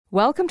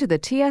Welcome to the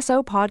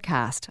TSO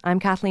Podcast. I'm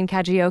Kathleen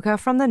Kajioka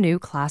from the New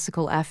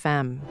Classical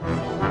FM.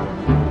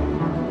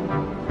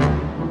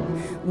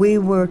 We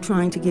were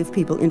trying to give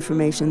people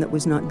information that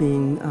was not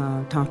being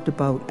talked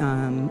about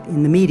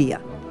in the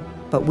media,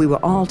 but we were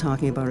all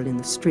talking about it in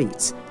the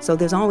streets. So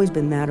there's always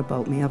been that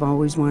about me. I've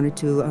always wanted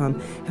to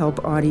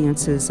help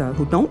audiences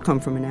who don't come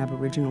from an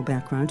Aboriginal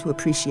background to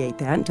appreciate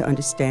that and to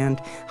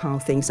understand how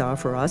things are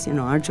for us,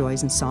 our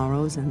joys and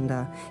sorrows and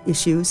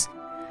issues.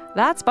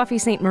 That's Buffy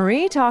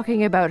Sainte-Marie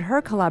talking about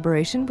her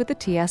collaboration with the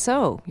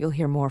TSO. You'll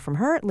hear more from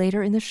her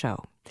later in the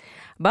show.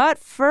 But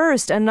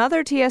first,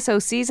 another TSO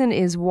season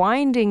is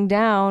winding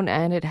down,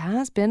 and it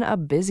has been a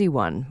busy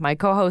one. My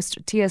co-host,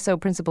 TSO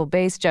Principal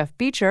Bass Jeff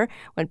Beecher,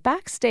 went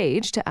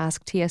backstage to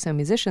ask TSO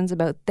musicians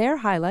about their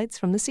highlights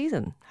from the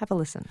season. Have a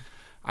listen.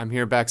 I'm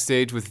here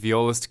backstage with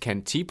violist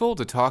Kent Teeple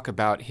to talk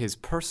about his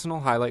personal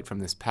highlight from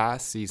this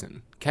past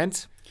season.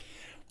 Kent?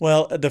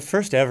 Well, the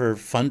first ever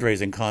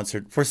fundraising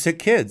concert for sick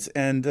kids.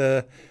 And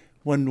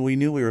when we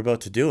knew we were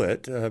about to do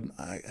it,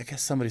 I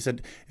guess somebody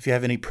said, if you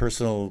have any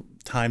personal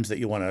times that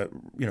you want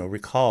to,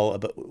 recall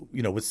about,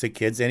 with sick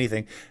kids,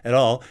 anything at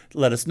all,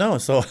 let us know.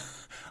 So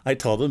I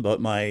told them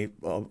about my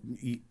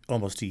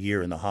almost a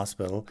year in the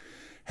hospital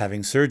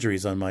having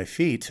surgeries on my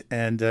feet.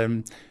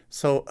 And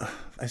so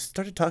I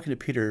started talking to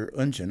Peter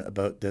Ungen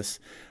about this.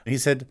 And he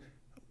said,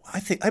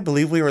 I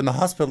believe we were in the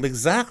hospital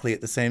exactly at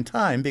the same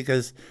time,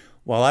 because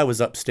while I was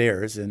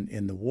upstairs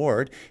in the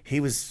ward, he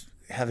was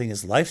having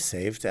his life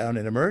saved down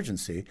in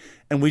emergency.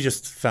 And we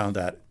just found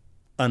that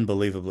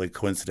unbelievably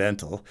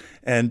coincidental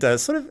and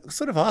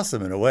sort of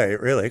awesome in a way,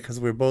 really,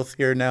 because we're both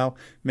here now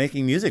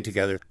making music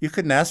together. You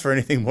couldn't ask for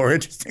anything more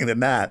interesting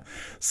than that.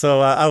 So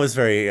I was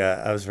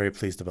very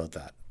pleased about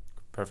that.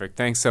 Perfect.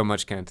 Thanks so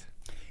much, Kent.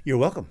 You're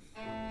welcome.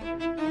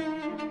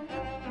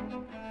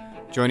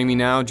 Joining me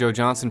now, Joe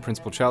Johnson,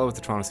 Principal Cello with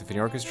the Toronto Symphony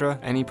Orchestra.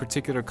 Any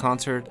particular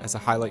concert as a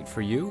highlight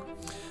for you?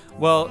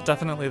 Well,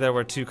 definitely there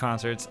were two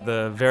concerts.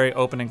 The very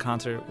opening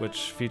concert,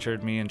 which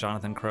featured me and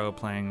Jonathan Crowe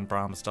playing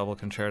Brahms' Double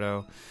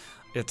Concerto.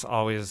 It's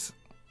always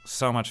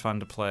so much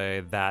fun to play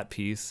that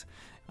piece.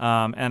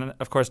 And,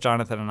 of course,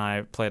 Jonathan and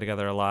I play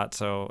together a lot,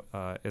 so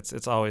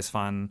it's always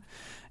fun.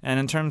 And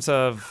in terms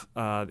of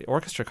the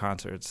orchestra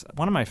concerts,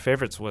 one of my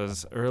favorites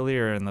was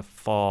earlier in the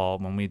fall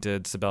when we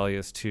did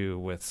Sibelius II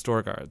with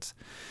Storgards.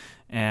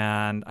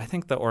 And I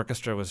think the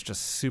orchestra was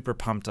just super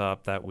pumped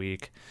up that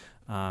week.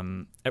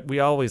 We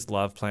always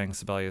love playing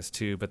Sibelius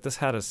II, but this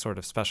had a sort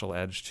of special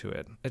edge to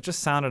it. It just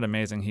sounded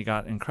amazing. He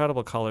got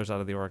incredible colors out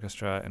of the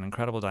orchestra and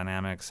incredible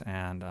dynamics,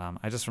 and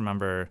I just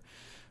remember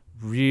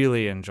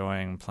really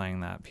enjoying playing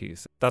that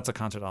piece. That's a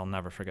concert I'll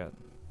never forget.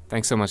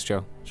 Thanks so much,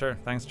 Joe. Sure.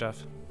 Thanks,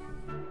 Jeff.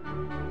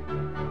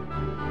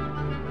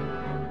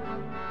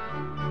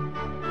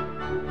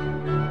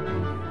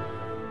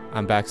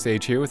 I'm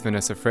backstage here with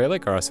Vanessa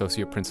Freilich, our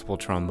Associate Principal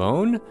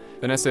Trombone.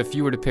 Vanessa, if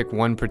you were to pick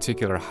one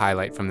particular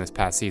highlight from this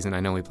past season, I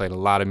know we played a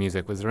lot of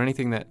music. Was there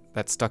anything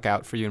that stuck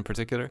out for you in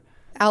particular?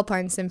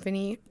 Alpine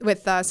Symphony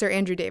with Sir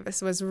Andrew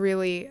Davis was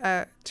really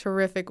a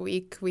terrific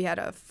week. We had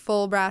a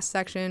full brass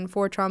section,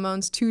 4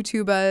 trombones, 2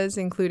 tubas,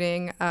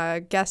 including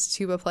a guest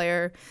tuba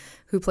player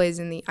who plays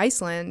in the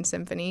Iceland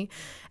Symphony.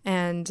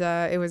 And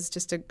it was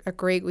just a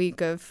great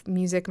week of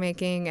music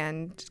making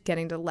and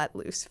getting to let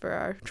loose for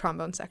our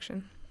trombone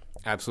section.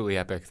 Absolutely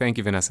epic. Thank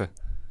you, Vanessa.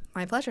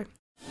 My pleasure.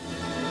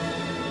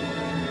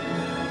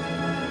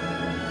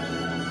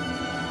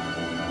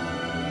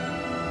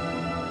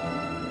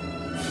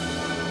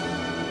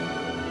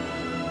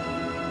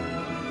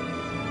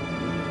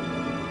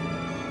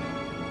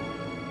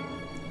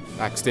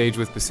 Backstage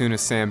with bassoonist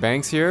Sam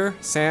Banks here.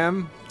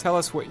 Sam, tell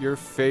us what your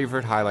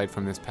favorite highlight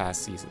from this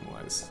past season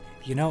was.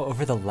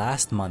 Over the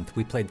last month,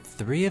 we played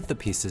 3 of the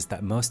pieces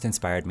that most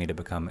inspired me to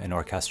become an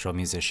orchestral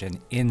musician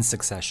in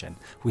succession.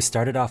 We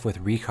started off with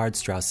Richard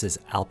Strauss's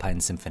Alpine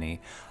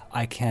Symphony.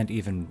 I can't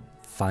even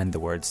find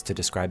the words to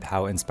describe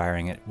how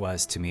inspiring it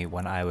was to me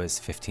when I was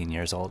 15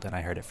 years old and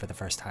I heard it for the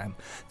first time.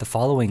 The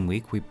following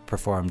week, we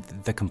performed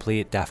the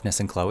complete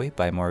Daphnis and Chloe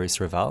by Maurice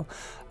Ravel,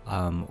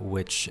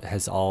 which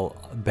has all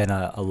been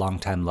a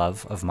long-time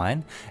love of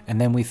mine. And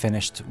then we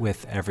finished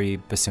with every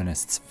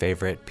bassoonist's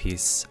favorite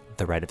piece,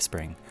 The Rite of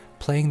Spring.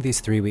 Playing these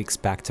 3 weeks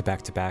back to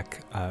back to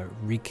back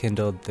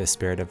rekindled the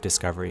spirit of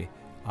discovery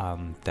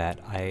that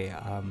I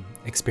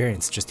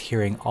experienced just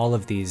hearing all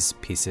of these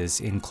pieces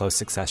in close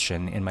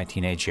succession in my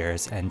teenage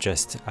years, and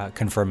just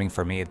confirming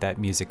for me that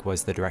music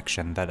was the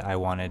direction that I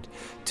wanted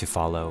to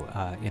follow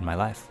in my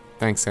life.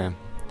 Thanks, Sam.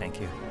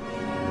 Thank you.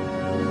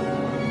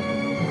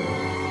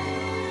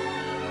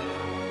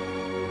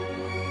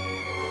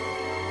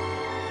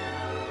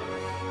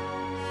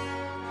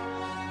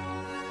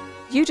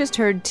 You just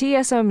heard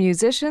TSO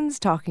musicians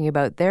talking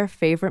about their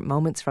favorite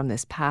moments from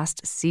this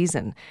past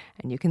season,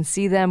 and you can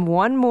see them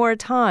one more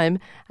time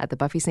at the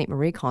Buffy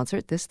Sainte-Marie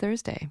concert this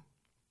Thursday.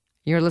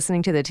 You're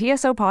listening to the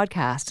TSO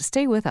Podcast.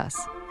 Stay with us.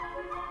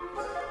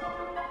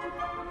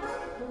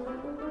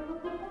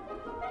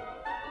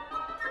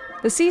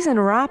 The season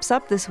wraps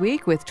up this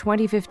week with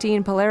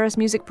 2015 Polaris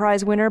Music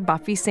Prize winner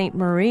Buffy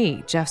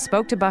Sainte-Marie. Jeff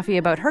spoke to Buffy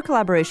about her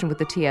collaboration with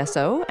the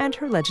TSO and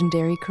her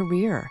legendary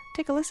career.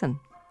 Take a listen.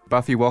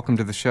 Buffy, welcome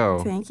to the show.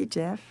 Thank you,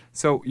 Jeff.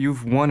 So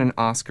you've won an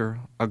Oscar,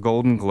 a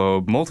Golden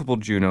Globe, multiple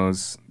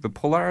Junos. The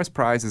Polaris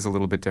Prize is a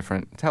little bit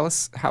different. Tell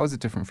us, how is it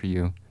different for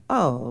you?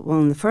 Oh, well,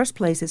 in the first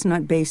place, it's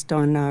not based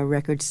on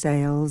record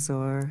sales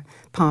or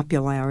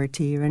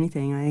popularity or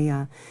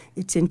anything.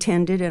 It's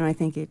intended, and I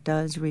think it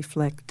does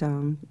reflect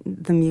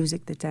the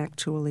music that's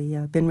actually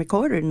been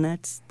recorded, and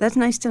that's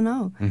nice to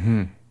know.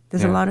 Mm-hmm.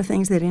 There's a lot of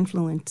things that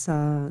influence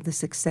the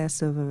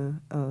success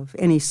of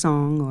any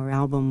song or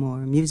album or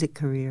music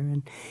career,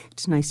 and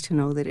it's nice to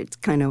know that it's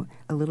kind of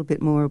a little bit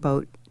more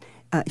about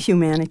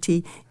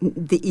humanity,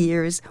 the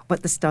ears,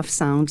 what the stuff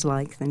sounds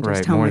like, than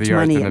just how much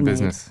money it made.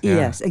 Business. Yeah.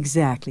 Yes,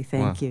 exactly.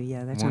 Thank you.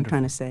 Yeah, that's what I'm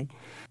trying to say.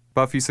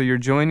 Buffy, so you're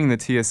joining the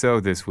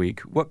TSO this week.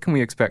 What can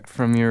we expect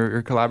from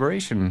your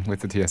collaboration with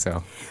the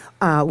TSO?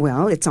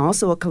 Well, it's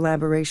also a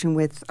collaboration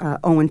with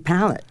Owen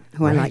Pallett,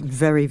 who I like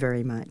very,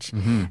 very much.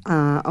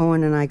 Mm-hmm.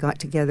 Owen and I got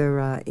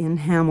together in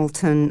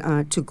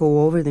Hamilton to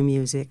go over the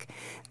music,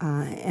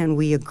 and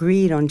we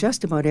agreed on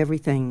just about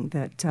everything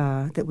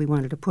that we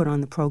wanted to put on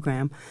the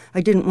program.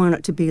 I didn't want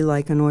it to be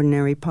like an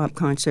ordinary pop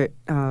concert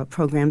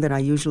program that I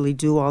usually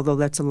do, although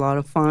that's a lot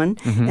of fun,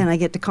 and I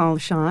get to call the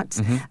shots.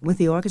 Mm-hmm. With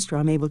the orchestra,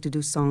 I'm able to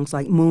do songs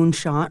like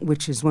Moonshot,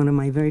 which is one of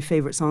my very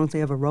favorite songs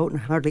they ever wrote,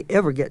 and I hardly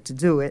ever get to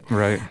do it.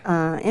 Right.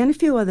 And a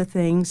few other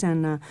things,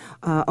 and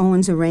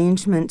Owen's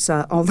arrangements,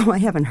 although I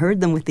haven't heard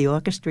them with the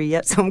orchestra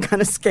yet, so I'm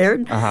kind of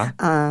scared.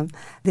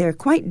 They're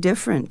quite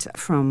different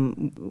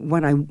from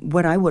what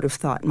I would have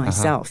thought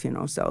myself, you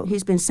know. So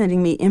he's been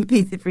sending me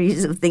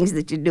MP3s of things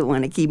that you do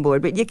on a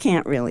keyboard, but you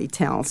can't really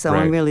tell. So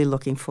I'm really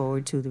looking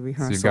forward to the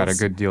rehearsals. So you've got a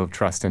good deal of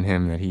trust in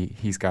him that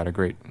he's got a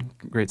great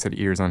set of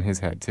ears on his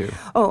head, too.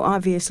 Oh,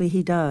 obviously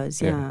he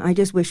does, yeah. I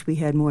just wish we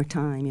had more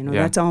time, you know.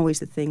 That's always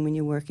the thing when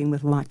you're working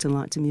with lots and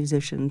lots of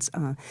musicians,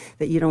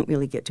 that you don't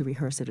really get to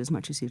rehearse it as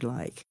much as you'd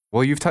like.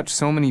 Well, you've touched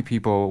so many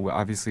people,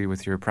 obviously,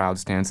 with your proud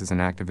stances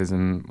and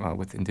activism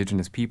with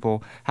Indigenous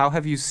people. How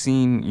have you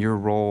seen your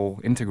role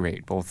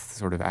integrate both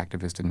sort of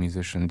activist and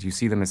musician? Do you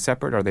see them as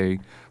separate? Are they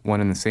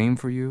one and the same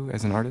for you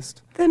as an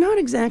artist? They're not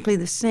exactly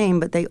the same,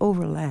 but they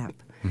overlap.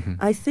 Mm-hmm.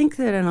 I think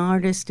that an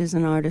artist is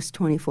an artist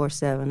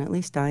 24/7, at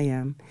least I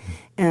am.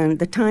 And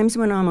the times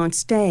when I'm on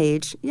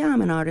stage,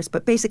 I'm an artist,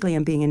 but basically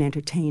I'm being an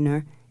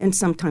entertainer and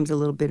sometimes a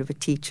little bit of a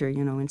teacher,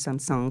 you know, in some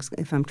songs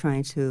if I'm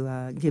trying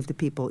to give the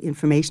people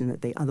information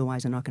that they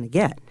otherwise are not going to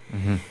get.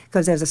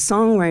 Because as a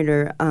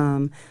songwriter,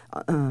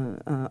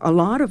 a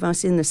lot of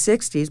us in the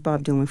 60s,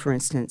 Bob Dylan, for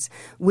instance,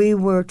 we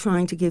were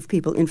trying to give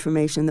people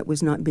information that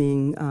was not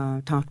being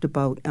talked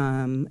about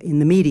in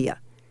the media.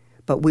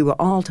 But we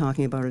were all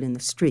talking about it in the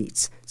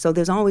streets. So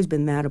there's always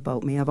been that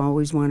about me. I've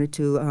always wanted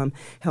to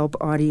help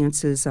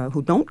audiences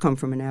who don't come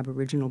from an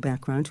Aboriginal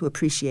background to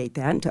appreciate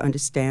that and to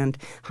understand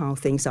how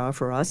things are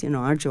for us, you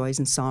know, our joys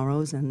and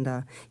sorrows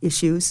and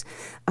issues.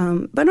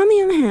 But on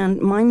the other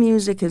hand, my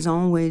music has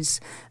always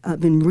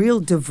been real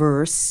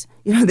diverse.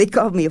 You know, they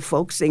called me a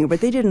folk singer,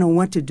 but they didn't know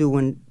what to do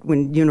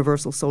when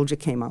Universal Soldier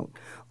came out,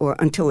 or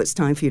Until It's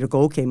Time for You to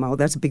Go came out.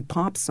 That's a big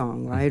pop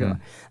song, right? Mm-hmm.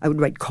 Or I would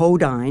write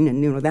Codine,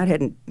 and, you know, that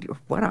hadn't,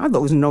 what are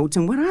those notes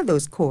and what are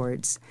those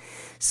chords?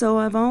 So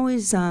I've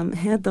always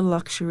had the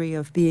luxury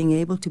of being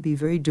able to be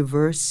very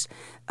diverse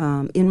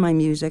in my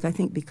music, I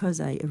think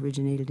because I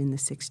originated in the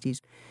 60s.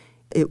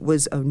 It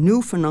was a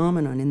new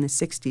phenomenon in the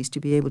 60s to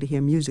be able to hear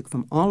music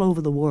from all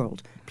over the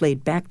world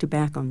played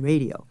back-to-back on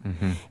radio.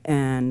 Mm-hmm.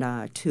 And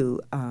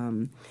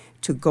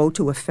to go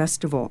to a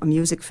festival, a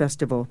music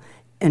festival,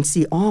 and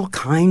see all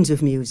kinds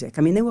of music.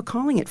 I mean, they were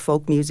calling it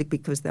folk music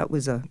because that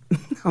was a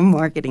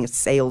marketing, a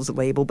sales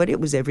label, but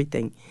it was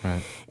everything.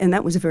 Right. And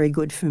that was very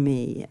good for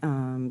me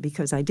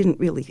because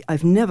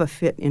I've never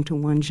fit into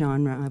one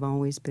genre. I've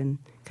always been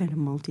kind of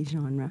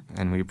multi-genre.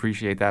 And we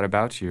appreciate that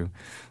about you.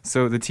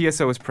 So the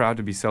TSO is proud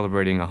to be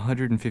celebrating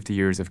 150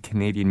 years of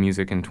Canadian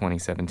music in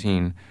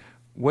 2017.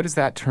 What does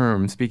that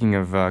term, speaking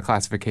of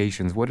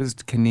classifications, what does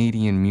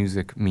Canadian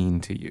music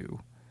mean to you?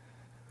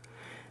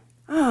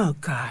 Oh,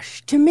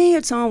 gosh. To me,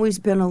 it's always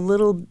been a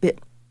little bit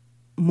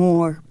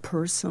more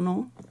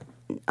personal,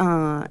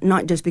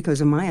 not just because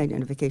of my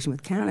identification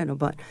with Canada,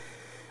 but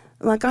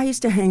like I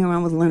used to hang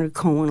around with Leonard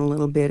Cohen a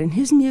little bit, and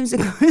his music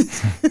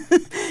was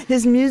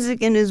his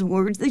music and his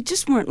words, they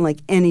just weren't like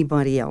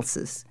anybody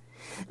else's.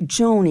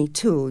 Joni,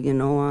 too, you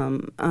know,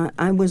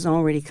 I was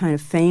already kind of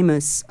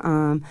famous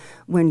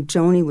when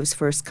Joni was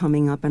first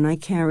coming up, and I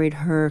carried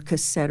her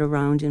cassette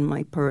around in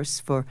my purse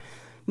for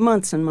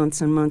months and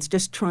months and months,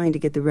 just trying to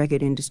get the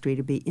record industry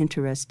to be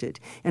interested.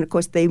 And of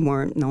course, they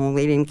weren't. No,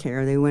 they didn't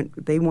care.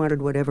 They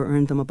wanted whatever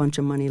earned them a bunch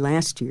of money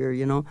last year,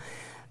 you know.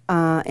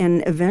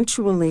 And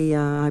eventually,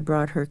 I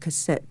brought her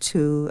cassette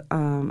to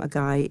a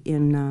guy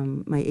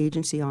in my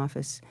agency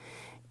office,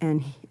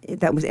 and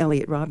that was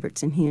Elliot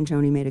Roberts, and he and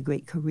Joni made a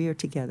great career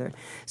together.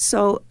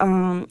 So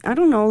I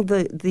don't know,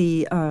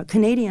 the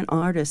Canadian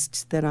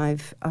artists that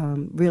I've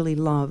really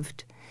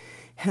loved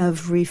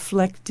have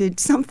reflected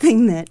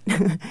something that,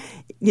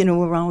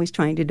 we're always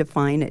trying to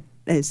define it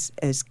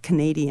as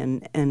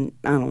Canadian. And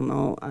I don't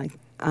know,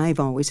 I've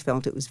always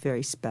felt it was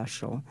very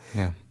special.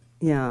 Yeah.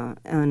 Yeah,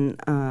 and,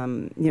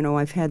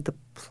 I've had the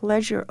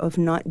pleasure of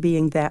not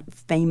being that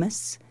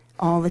famous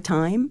all the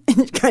time.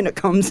 It kind of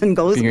comes and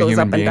goes, Being goes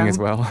a up human and being down. as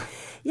well.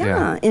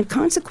 Yeah, and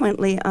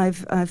consequently,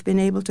 I've been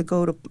able to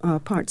go to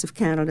parts of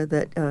Canada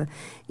that,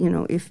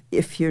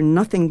 if you're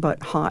nothing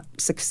but hot,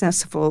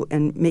 successful,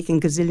 and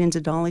making gazillions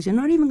of dollars, you're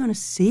not even going to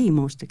see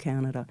most of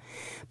Canada.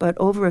 But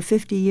over a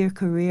 50-year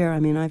career,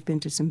 I've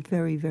been to some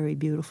very, very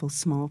beautiful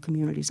small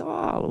communities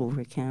all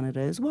over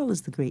Canada, as well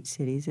as the great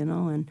cities, and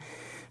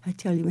I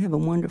tell you, we have a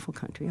wonderful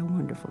country,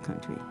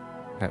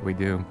 That we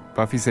do.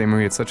 Buffy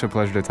Sainte-Marie, it's such a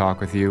pleasure to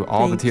talk with you.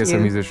 All Thank the TSO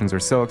you. musicians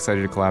are so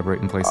excited to collaborate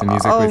and play some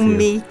music with you. Oh,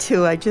 me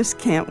too. I just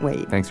can't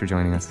wait. Thanks for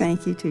joining us.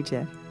 Thank you too,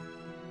 Jeff.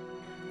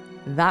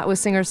 That was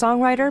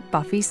singer-songwriter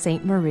Buffy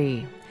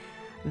Sainte-Marie.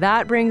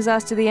 That brings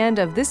us to the end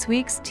of this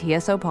week's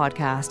TSO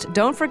Podcast.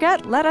 Don't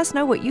forget, let us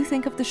know what you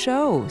think of the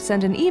show.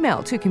 Send an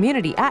email to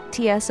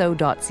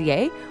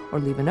community@tso.ca or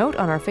leave a note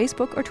on our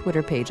Facebook or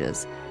Twitter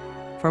pages.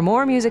 For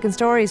more music and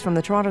stories from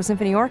the Toronto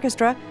Symphony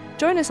Orchestra,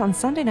 join us on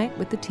Sunday night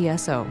with the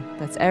TSO.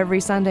 That's every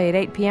Sunday at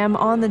 8 p.m.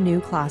 on the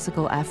New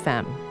Classical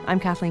FM. I'm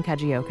Kathleen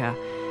Kajioka.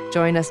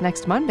 Join us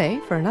next Monday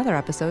for another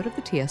episode of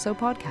the TSO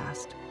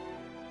Podcast.